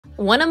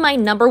One of my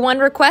 #1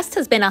 requests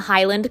has been a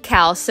Highland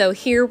Cow, so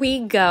here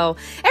we go.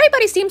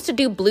 Everybody seems to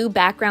do blue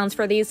backgrounds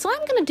for these, so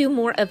I'm going to do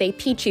more of a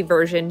peachy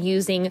version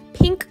using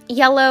pink,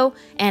 yellow,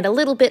 and a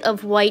little bit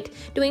of white,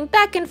 doing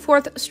back and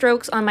forth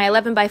strokes on my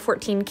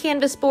 11x14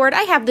 canvas board.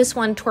 I have this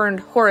one turned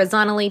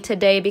horizontally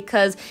today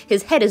because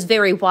his head is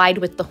very wide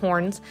with the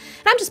horns.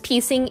 And I'm just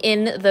piecing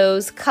in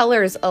those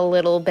colors a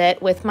little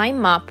bit with my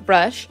mop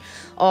brush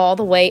all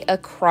the way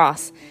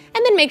across.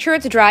 And then make sure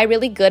it's dry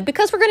really good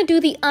because we're going to do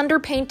the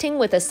underpainting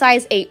with a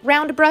size 8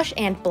 round brush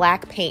and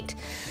black paint.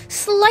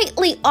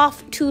 Slightly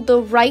off to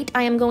the right,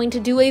 I am going to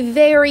do a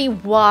very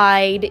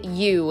wide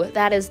U.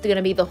 That is going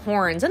to be the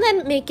horns, and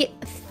then make it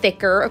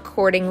thicker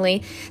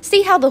accordingly.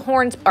 See how the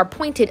horns are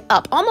pointed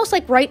up, almost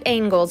like right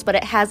angles, but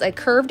it has a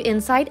curved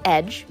inside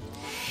edge.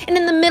 And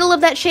in the middle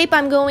of that shape,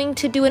 I'm going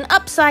to do an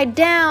upside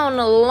down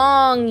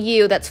long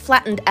U that's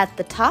flattened at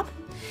the top.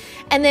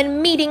 And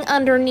then meeting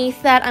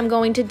underneath that, I'm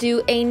going to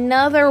do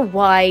another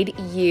wide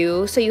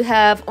U, so you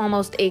have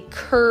almost a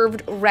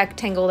curved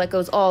rectangle that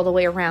goes all the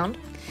way around.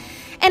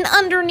 And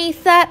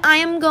underneath that, I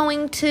am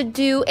going to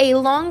do a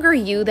longer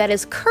U that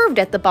is curved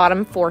at the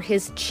bottom for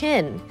his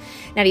chin.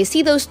 Now, do you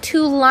see those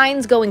two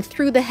lines going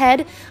through the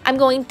head? I'm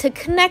going to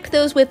connect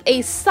those with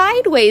a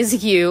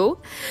sideways U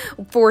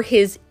for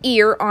his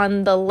ear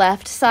on the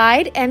left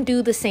side and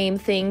do the same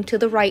thing to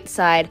the right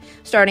side,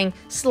 starting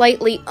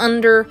slightly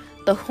under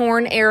the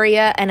horn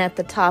area and at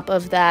the top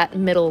of that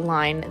middle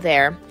line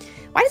there.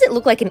 Why does it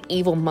look like an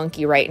evil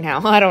monkey right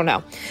now? I don't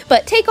know.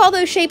 But take all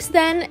those shapes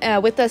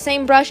then with the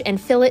same brush and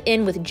fill it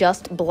in with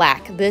just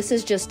black. This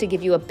is just to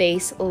give you a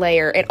base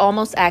layer. It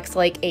almost acts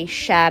like a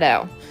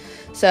shadow.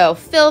 So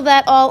fill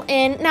that all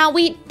in. Now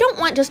we don't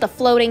want just a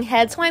floating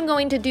head, so I'm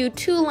going to do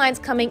 2 lines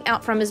coming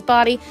out from his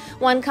body,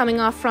 one coming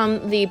off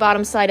from the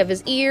bottom side of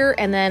his ear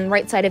and then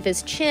right side of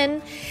his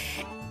chin.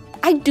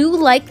 I do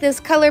like this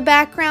color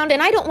background,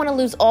 and I don't want to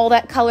lose all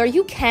that color.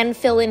 You can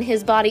fill in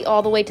his body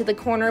all the way to the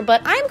corner,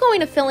 but I'm going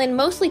to fill in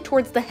mostly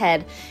towards the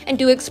head and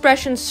do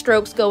expression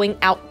strokes going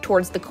out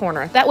towards the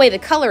corner. That way the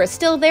color is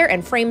still there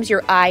and frames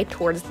your eye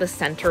towards the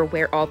center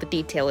where all the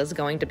detail is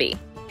going to be.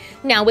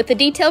 Now with the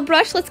detail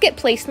brush, let's get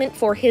placement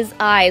for his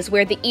eyes.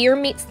 Where the ear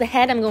meets the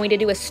head, I'm going to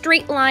do a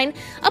straight line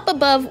up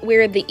above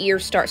where the ear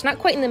starts. Not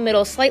quite in the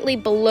middle, slightly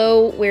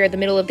below where the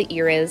middle of the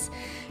ear is.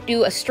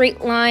 Do a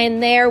straight line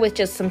there with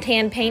just some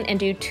tan paint and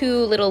do 2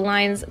 little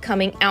lines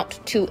coming out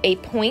to a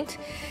point.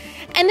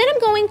 And then I'm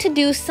going to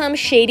do some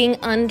shading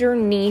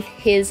underneath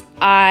his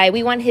eye.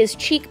 We want his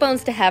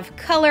cheekbones to have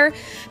color.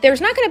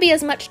 There's not going to be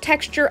as much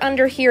texture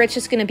under here. It's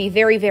just going to be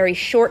very, very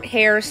short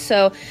hair,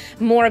 so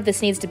more of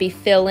this needs to be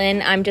fill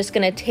in. I'm just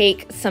going to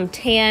take some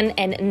tan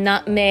and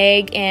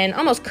nutmeg and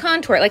almost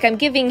contour it like I'm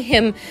giving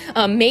him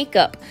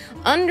makeup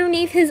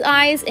underneath his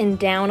eyes and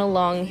down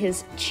along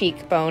his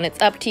cheekbone.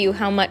 It's up to you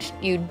how much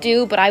you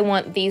do, but I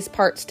want these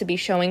parts to be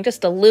showing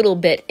just a little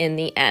bit in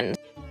the end.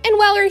 And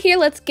while we're here,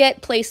 let's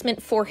get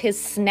placement for his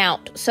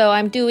snout. So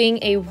I'm doing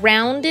a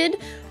rounded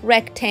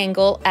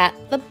rectangle at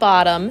the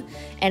bottom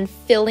and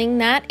filling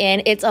that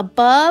in. It's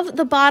above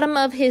the bottom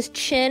of his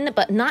chin,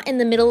 but not in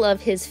the middle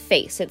of his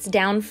face. It's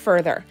down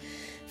further.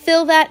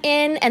 Fill that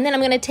in, and then I'm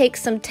going to take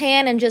some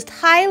tan and just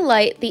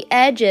highlight the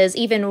edges,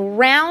 even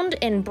round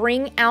and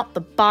bring out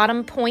the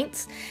bottom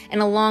points,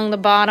 and along the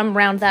bottom,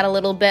 round that a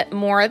little bit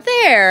more.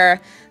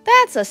 There,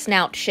 that's a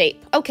snout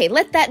shape. Okay,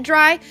 let that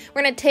dry.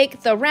 We're going to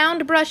take the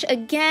round brush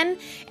again,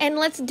 and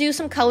let's do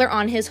some color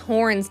on his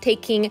horns,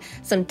 taking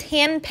some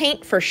tan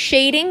paint for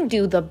shading,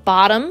 do the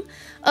bottom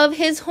of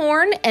his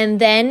horn, and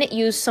then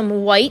use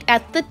some white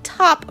at the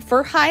top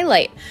for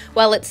highlight.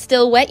 While it's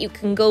still wet, you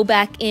can go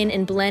back in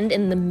and blend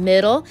in the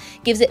middle.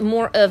 Gives it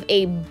more of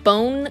a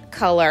bone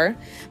color.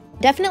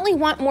 Definitely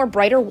want more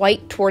brighter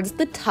white towards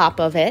the top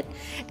of it.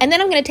 And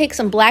then I'm going to take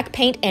some black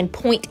paint and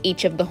point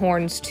each of the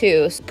horns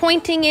too. So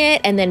pointing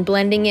it and then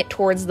blending it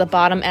towards the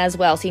bottom as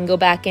well. So you can go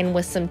back in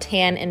with some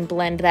tan and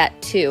blend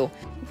that too.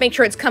 Make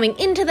sure it's coming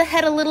into the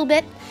head a little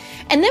bit.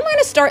 And then we're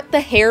going to start the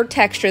hair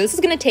texture. This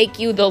is going to take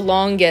you the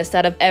longest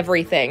out of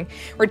everything.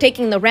 We're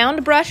taking the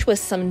round brush with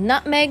some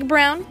nutmeg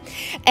brown,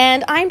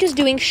 and I'm just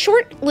doing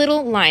short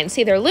little lines.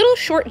 See, they're little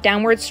short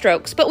downward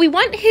strokes, but we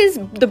want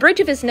the bridge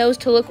of his nose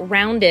to look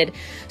rounded.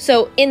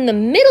 So in the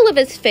middle of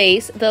his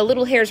face, the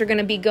little hairs are going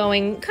to be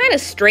going kind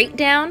of straight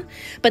down,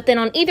 but then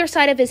on either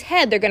side of his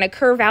head, they're going to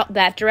curve out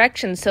that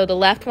direction. So the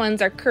left ones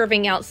are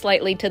curving out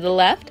slightly to the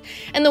left,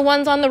 and the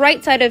ones on the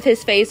right side of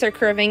his face are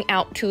curving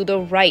out to the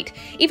right.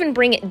 Even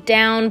bring it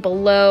down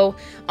below,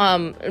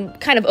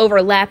 kind of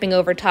overlapping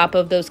over top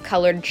of those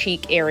colored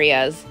cheek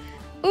areas.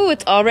 Ooh,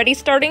 it's already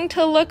starting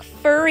to look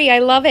furry. I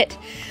love it.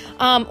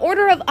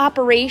 Order of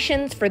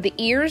operations for the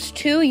ears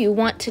too. You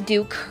want to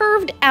do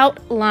curved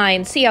out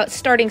lines. See how it's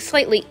starting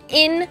slightly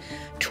in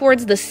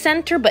towards the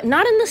center, but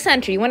not in the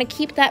center. You want to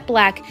keep that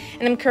black,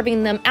 and I'm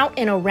curving them out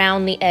and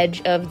around the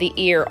edge of the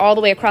ear, all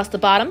the way across the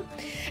bottom.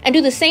 And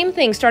do the same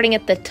thing starting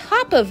at the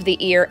top of the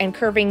ear and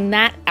curving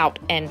that out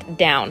and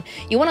down.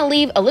 You want to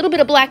leave a little bit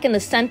of black in the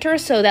center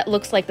so that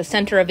looks like the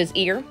center of his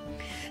ear.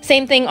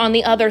 Same thing on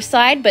the other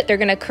side, but they're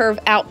gonna curve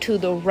out to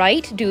the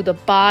right, do the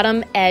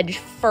bottom edge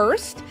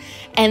first,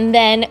 and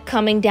then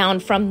coming down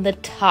from the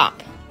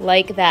top,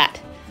 like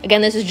that.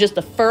 Again, this is just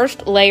the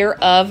first layer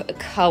of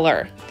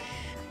color.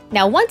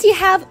 Now, once you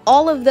have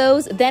all of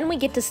those, then we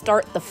get to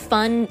start the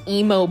fun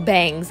emo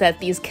bangs that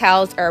these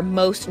cows are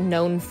most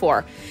known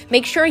for.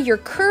 Make sure you're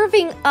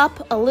curving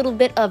up a little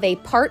bit of a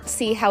part,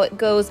 see how it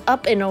goes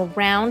up and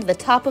around the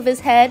top of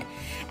his head,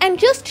 and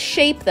just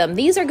shape them.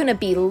 These are gonna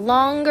be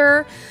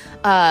longer,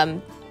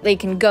 they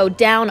can go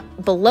down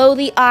below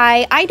the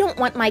eye. I don't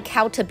want my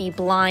cow to be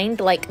blind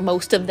like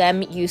most of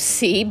them you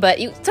see, but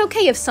it's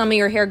okay if some of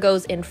your hair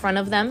goes in front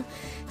of them.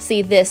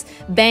 See this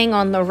bang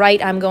on the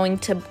right, I'm going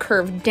to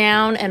curve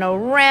down and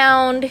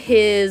around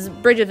his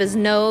bridge of his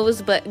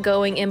nose, but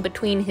going in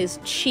between his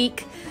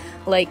cheek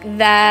like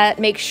that.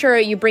 Make sure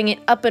you bring it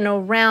up and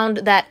around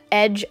that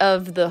edge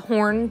of the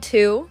horn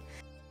too.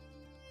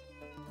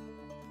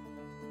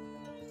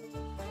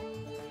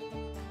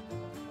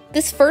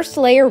 This first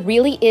layer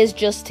really is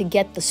just to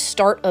get the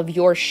start of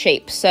your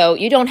shape, so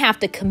you don't have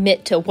to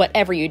commit to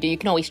whatever you do. You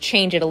can always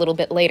change it a little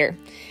bit later.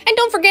 And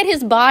don't forget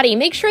his body.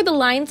 Make sure the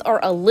lines are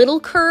a little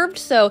curved,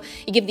 so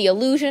you give the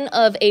illusion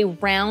of a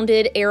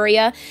rounded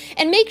area.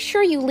 And make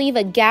sure you leave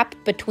a gap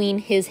between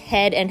his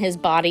head and his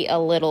body a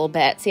little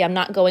bit. See, I'm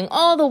not going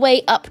all the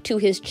way up to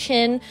his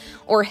chin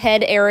or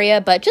head area,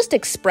 but just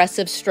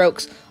expressive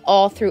strokes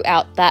all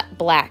throughout that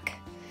black.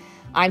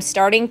 I'm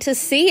starting to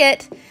see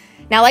it.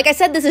 Now, like I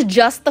said, this is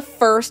just the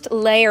first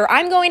layer.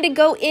 I'm going to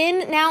go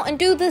in now and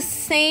do the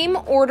same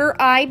order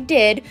I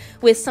did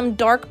with some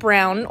dark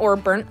brown or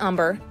burnt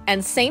umber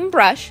and same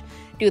brush.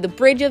 Do the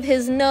bridge of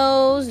his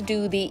nose,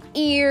 do the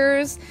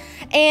ears,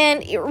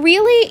 and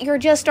really you're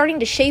just starting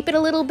to shape it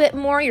a little bit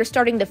more. You're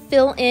starting to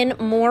fill in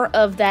more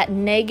of that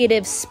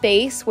negative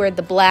space where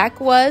the black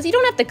was. You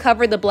don't have to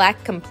cover the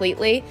black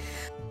completely.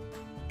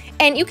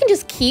 And you can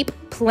just keep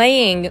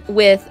playing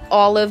with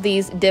all of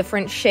these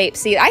different shapes.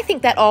 See, I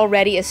think that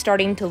already is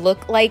starting to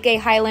look like a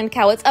Highland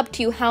cow. It's up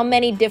to you how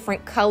many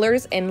different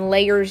colors and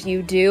layers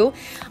you do.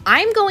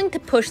 I'm going to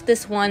push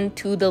this one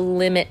to the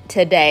limit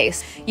today.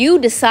 You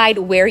decide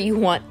where you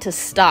want to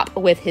stop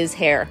with his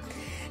hair.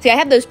 See, I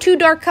have those two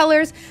dark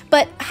colors,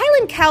 but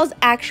Highland cows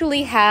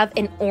actually have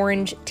an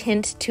orange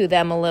tint to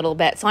them a little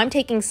bit. So I'm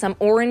taking some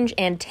orange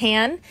and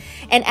tan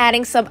and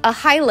adding a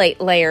highlight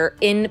layer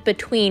in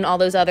between all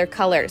those other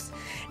colors.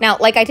 Now,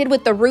 like I did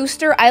with the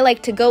rooster, I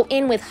like to go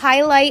in with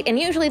highlight, and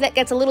usually that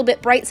gets a little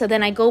bit bright, so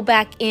then I go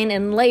back in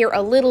and layer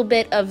a little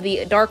bit of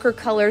the darker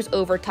colors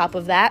over top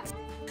of that.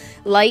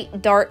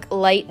 Light, dark,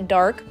 light,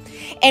 dark.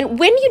 And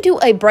when you do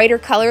a brighter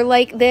color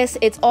like this,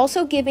 it's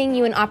also giving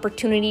you an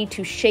opportunity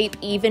to shape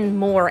even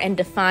more and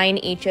define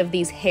each of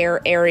these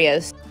hair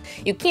areas.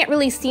 You can't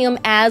really see them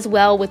as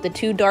well with the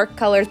two dark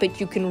colors,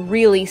 but you can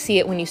really see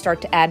it when you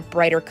start to add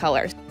brighter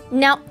colors.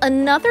 Now,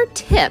 another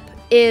tip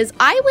is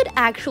I would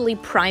actually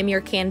prime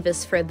your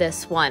canvas for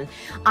this one.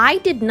 I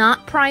did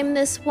not prime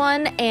this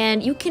one,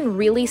 and you can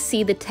really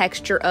see the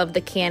texture of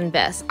the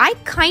canvas. I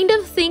kind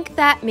of think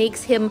that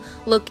makes him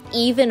look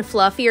even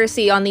fluffier.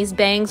 See, on these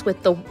bangs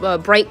with the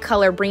bright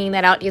color bringing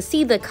that out, you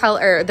see the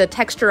color, the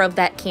texture of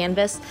that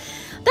canvas.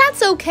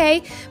 That's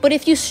okay, but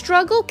if you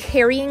struggle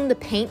carrying the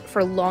paint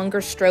for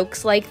longer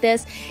strokes like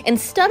this,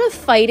 instead of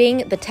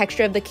fighting the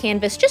texture of the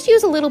canvas, just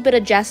use a little bit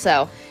of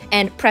gesso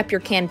and prep your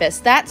canvas.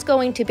 That's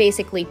going to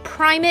basically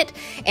prime it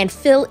and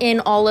fill in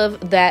all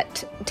of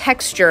that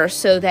texture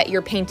so that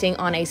you're painting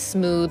on a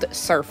smooth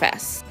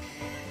surface.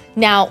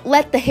 Now,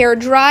 let the hair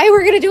dry.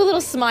 We're gonna do a little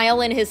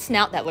smile in his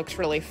snout. That looks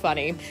really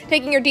funny.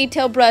 Taking your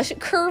detail brush,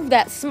 curve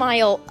that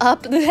smile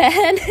up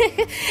then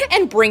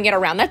and bring it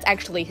around. That's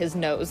actually his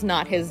nose,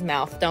 not his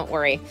mouth, don't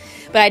worry.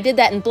 But I did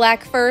that in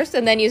black first,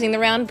 and then using the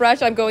round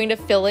brush, I'm going to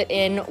fill it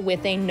in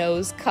with a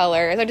nose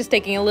color. So I'm just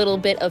taking a little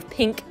bit of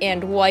pink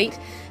and white.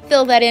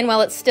 Fill that in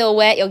while it's still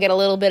wet. You'll get a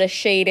little bit of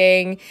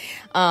shading.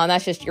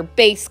 That's just your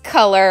base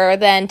color.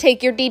 Then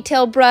take your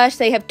detail brush.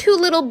 They have two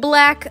little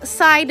black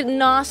side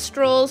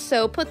nostrils,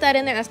 so put that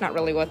in there. That's not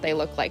really what they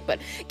look like, but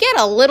get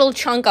a little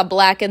chunk of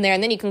black in there,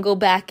 and then you can go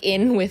back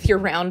in with your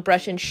round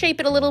brush and shape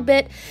it a little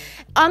bit.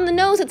 On the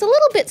nose, it's a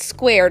little bit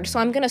squared, so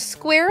I'm going to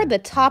square the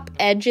top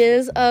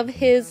edges of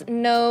his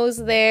nose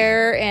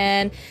there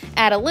and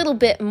add a little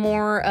bit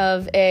more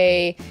of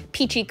a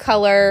peachy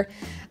color.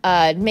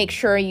 Make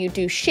sure you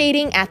do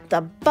shading at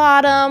the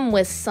bottom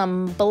with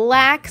some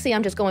black. See,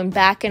 I'm just going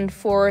back and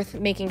forth,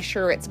 making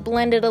sure it's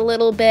blended a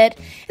little bit.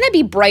 And that'd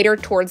be brighter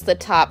towards the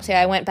top. See,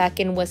 I went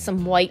back in with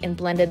some white and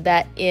blended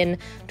that in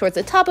towards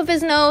the top of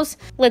his nose.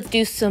 Let's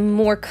do some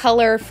more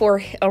color for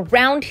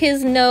around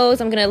his nose.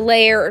 I'm gonna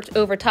layer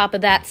over top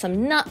of that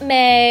some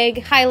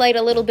nutmeg, highlight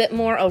a little bit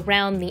more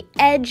around the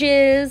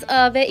edges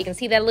of it. You can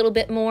see that a little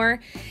bit more.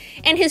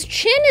 And his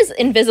chin is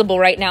invisible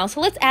right now,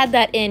 so let's add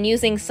that in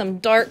using some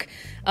dark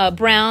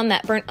brown,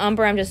 that burnt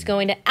umber. I'm just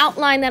going to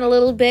outline that a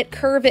little bit,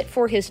 curve it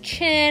for his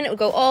chin. It will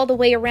go all the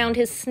way around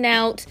his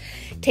snout.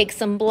 Take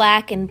some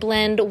black and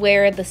blend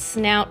where the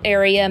snout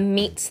area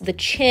meets the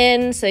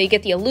chin, so you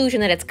get the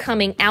illusion that it's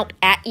coming out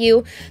at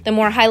you. The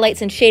more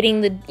highlights and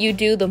shading that you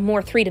do, the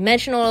more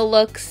three-dimensional it'll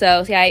look.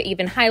 So see, I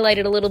even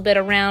highlighted a little bit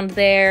around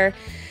there.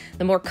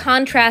 The more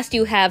contrast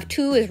you have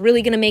too is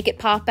really going to make it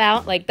pop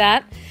out like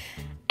that.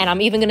 And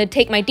I'm even going to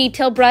take my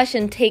detail brush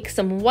and take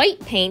some white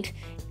paint,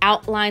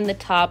 outline the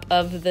top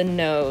of the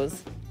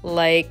nose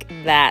like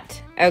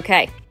that.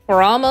 Okay,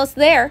 we're almost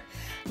there.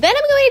 Then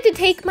I'm going to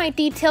take my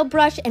detail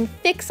brush and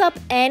fix up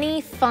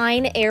any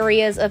fine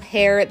areas of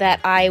hair that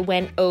I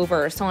went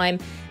over. So I'm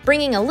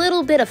bringing a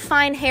little bit of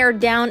fine hair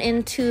down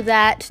into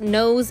that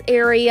nose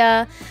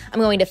area. I'm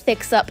going to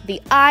fix up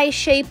the eye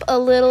shape a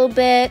little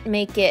bit,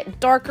 make it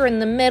darker in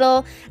the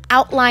middle,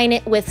 outline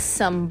it with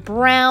some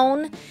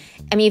brown.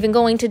 I'm even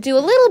going to do a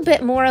little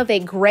bit more of a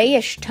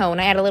grayish tone.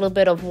 I add a little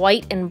bit of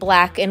white and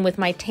black in with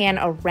my tan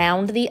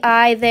around the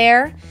eye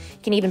there.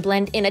 You can even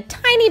blend in a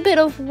tiny bit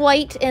of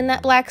white in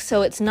that black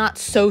so it's not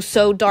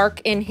so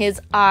dark in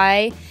his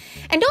eye.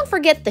 And don't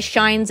forget the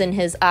shines in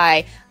his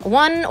eye.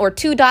 1 or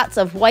 2 dots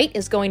of white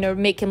is going to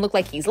make him look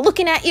like he's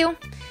looking at you. And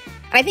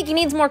I think he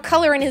needs more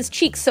color in his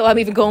cheeks, so I'm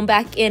even going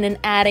back in and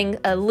adding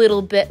a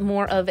little bit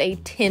more of a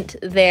tint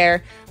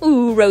there.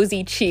 Ooh,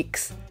 rosy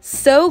cheeks.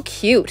 So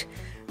cute.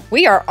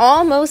 We are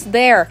almost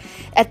there.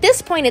 At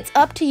this point, it's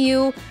up to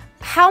you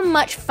how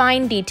much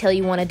fine detail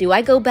you want to do.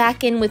 I go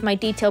back in with my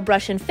detail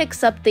brush and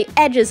fix up the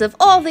edges of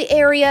all the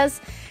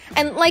areas.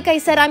 And like I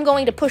said, I'm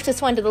going to push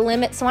this one to the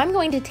limit, so I'm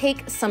going to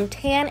take some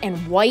tan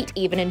and white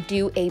even and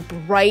do a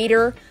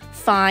brighter,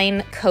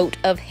 fine coat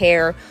of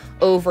hair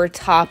over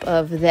top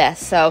of this.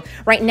 So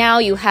right now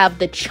you have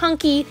the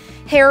chunky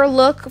hair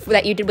look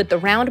that you did with the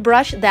round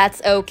brush.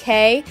 That's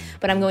okay,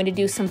 but I'm going to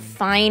do some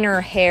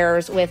finer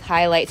hairs with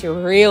highlights.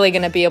 You're really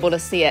going to be able to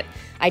see it.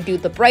 I do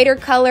the brighter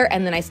color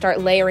and then I start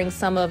layering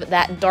some of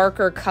that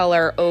darker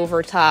color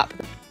over top.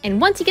 And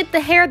once you get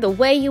the hair the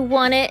way you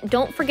want it,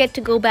 don't forget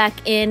to go back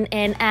in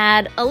and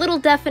add a little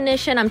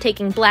definition. I'm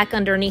taking black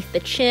underneath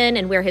the chin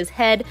and where his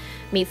head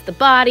meets the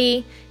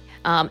body.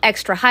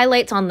 Extra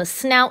highlights on the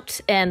snout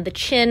and the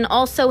chin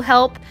also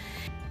help.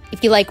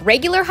 If you like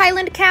regular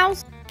Highland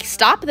cows,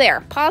 stop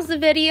there. Pause the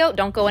video,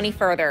 don't go any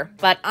further.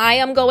 But I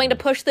am going to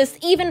push this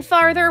even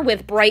farther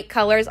with bright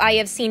colors. I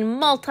have seen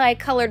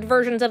multicolored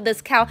versions of this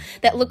cow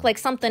that look like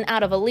something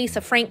out of a Lisa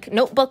Frank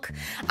notebook.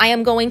 I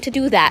am going to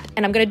do that,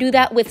 and I'm going to do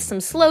that with some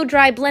slow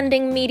dry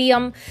blending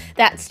medium.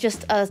 That's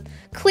just a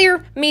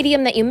clear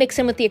medium that you mix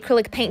in with the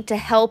acrylic paint to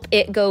help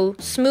it go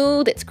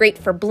smooth. It's great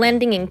for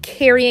blending and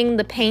carrying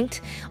the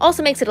paint.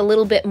 Also makes it a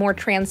little bit more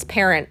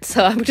transparent.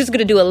 So I'm just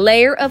going to do a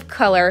layer of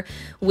color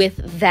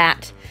with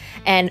that.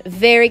 And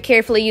very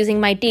carefully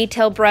using my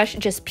detail brush,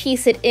 just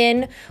piece it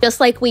in. Just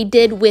like we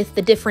did with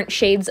the different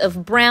shades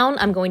of brown,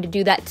 I'm going to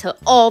do that to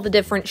all the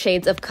different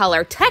shades of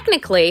color.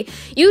 Technically,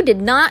 you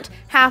did not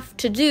have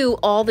to do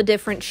all the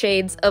different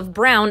shades of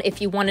brown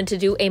if you wanted to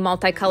do a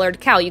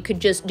multicolored cow. You could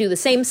just do the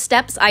same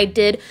steps I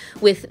did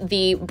with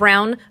the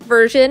brown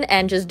version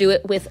and just do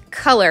it with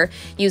color,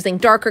 using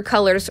darker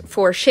colors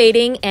for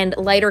shading and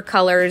lighter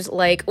colors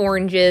like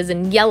oranges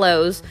and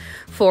yellows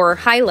for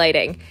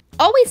highlighting.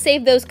 Always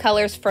save those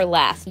colors for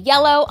last.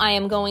 Yellow, I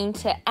am going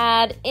to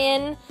add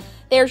in.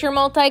 There's your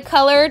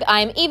multicolored.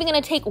 I'm even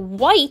going to take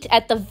white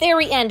at the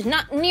very end,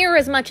 not near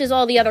as much as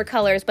all the other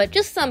colors, but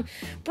just some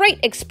bright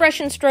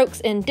expression strokes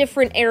in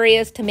different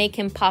areas to make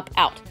him pop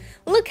out.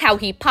 Look how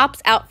he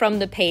pops out from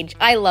the page.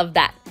 I love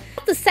that.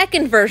 The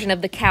second version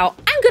of the cow,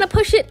 I'm going to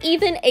push it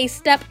even a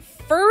step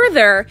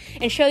further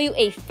and show you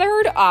a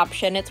third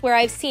option. It's where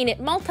I've seen it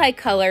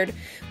multicolored,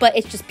 but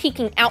it's just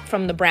peeking out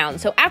from the brown.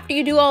 So after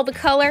you do all the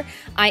color,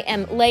 I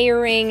am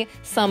layering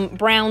some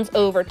browns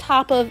over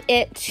top of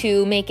it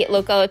to make it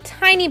look a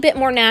tiny bit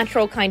more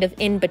natural, kind of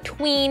in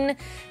between.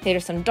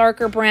 There's some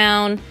darker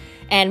brown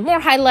and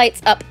more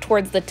highlights up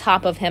towards the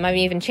top of him. I'm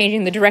even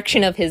changing the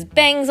direction of his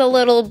bangs a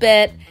little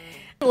bit.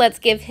 Let's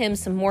give him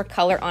some more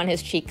color on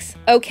his cheeks.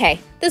 Okay,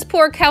 this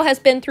poor cow has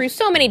been through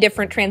so many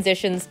different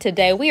transitions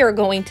today. We are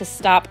going to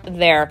stop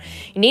there.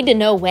 You need to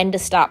know when to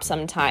stop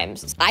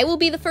sometimes. I will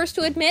be the first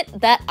to admit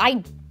that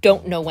I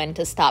don't know when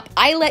to stop.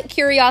 I let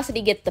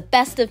curiosity get the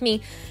best of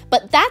me,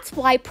 but that's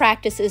why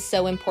practice is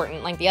so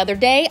important. Like the other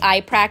day,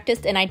 I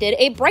practiced and I did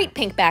a bright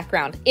pink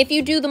background. If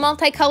you do the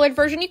multicolored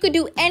version, you could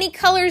do any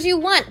colors you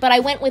want, but I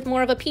went with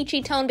more of a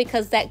peachy tone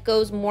because that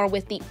goes more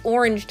with the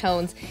orange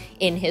tones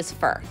in his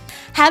fur.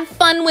 Have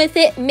fun with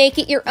it, make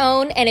it your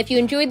own, and if you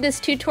enjoyed this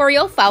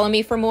tutorial, follow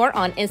me for more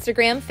on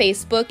Instagram,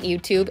 Facebook,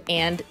 YouTube,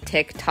 and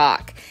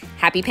TikTok.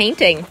 Happy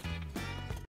painting!